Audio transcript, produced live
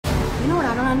know what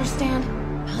I don't understand?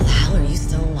 How the hell are you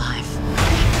still alive?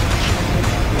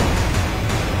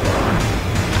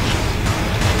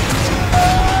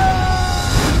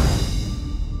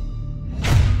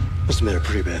 Must have been a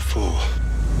pretty bad fall.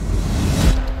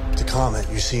 The comet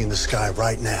you see in the sky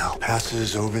right now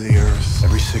passes over the Earth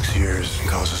every 6 years and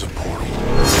causes a portal.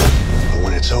 But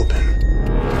when it's open,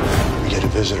 we get a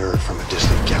visitor from a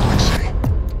distant galaxy.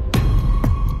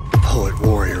 A poet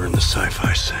warrior in the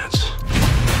sci-fi sense.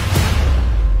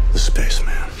 The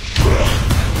spaceman.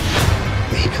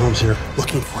 And he comes here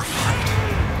looking for a fight.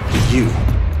 With you.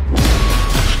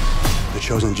 The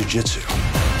chosen jiu-jitsu.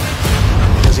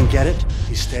 He doesn't get it,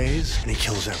 he stays, and he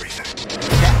kills everything.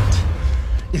 That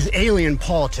is alien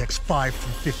politics 5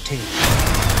 through 15.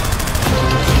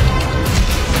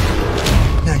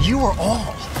 Now you are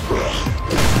all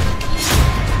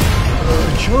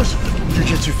the chosen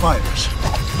jiu-jitsu fighters.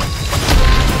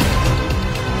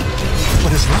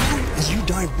 But as long as you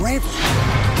die bravely,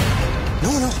 no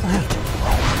one else will have to.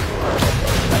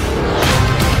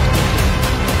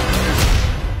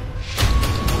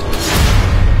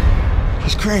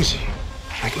 He's crazy,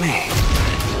 like me.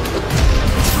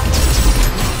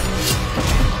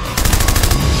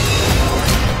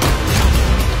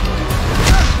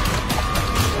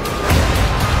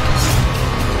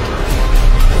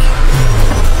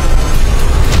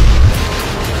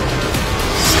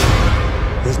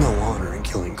 There's no honor in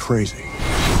killing crazy.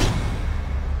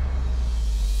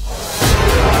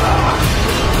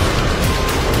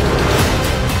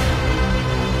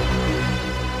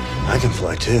 I can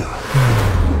fly too.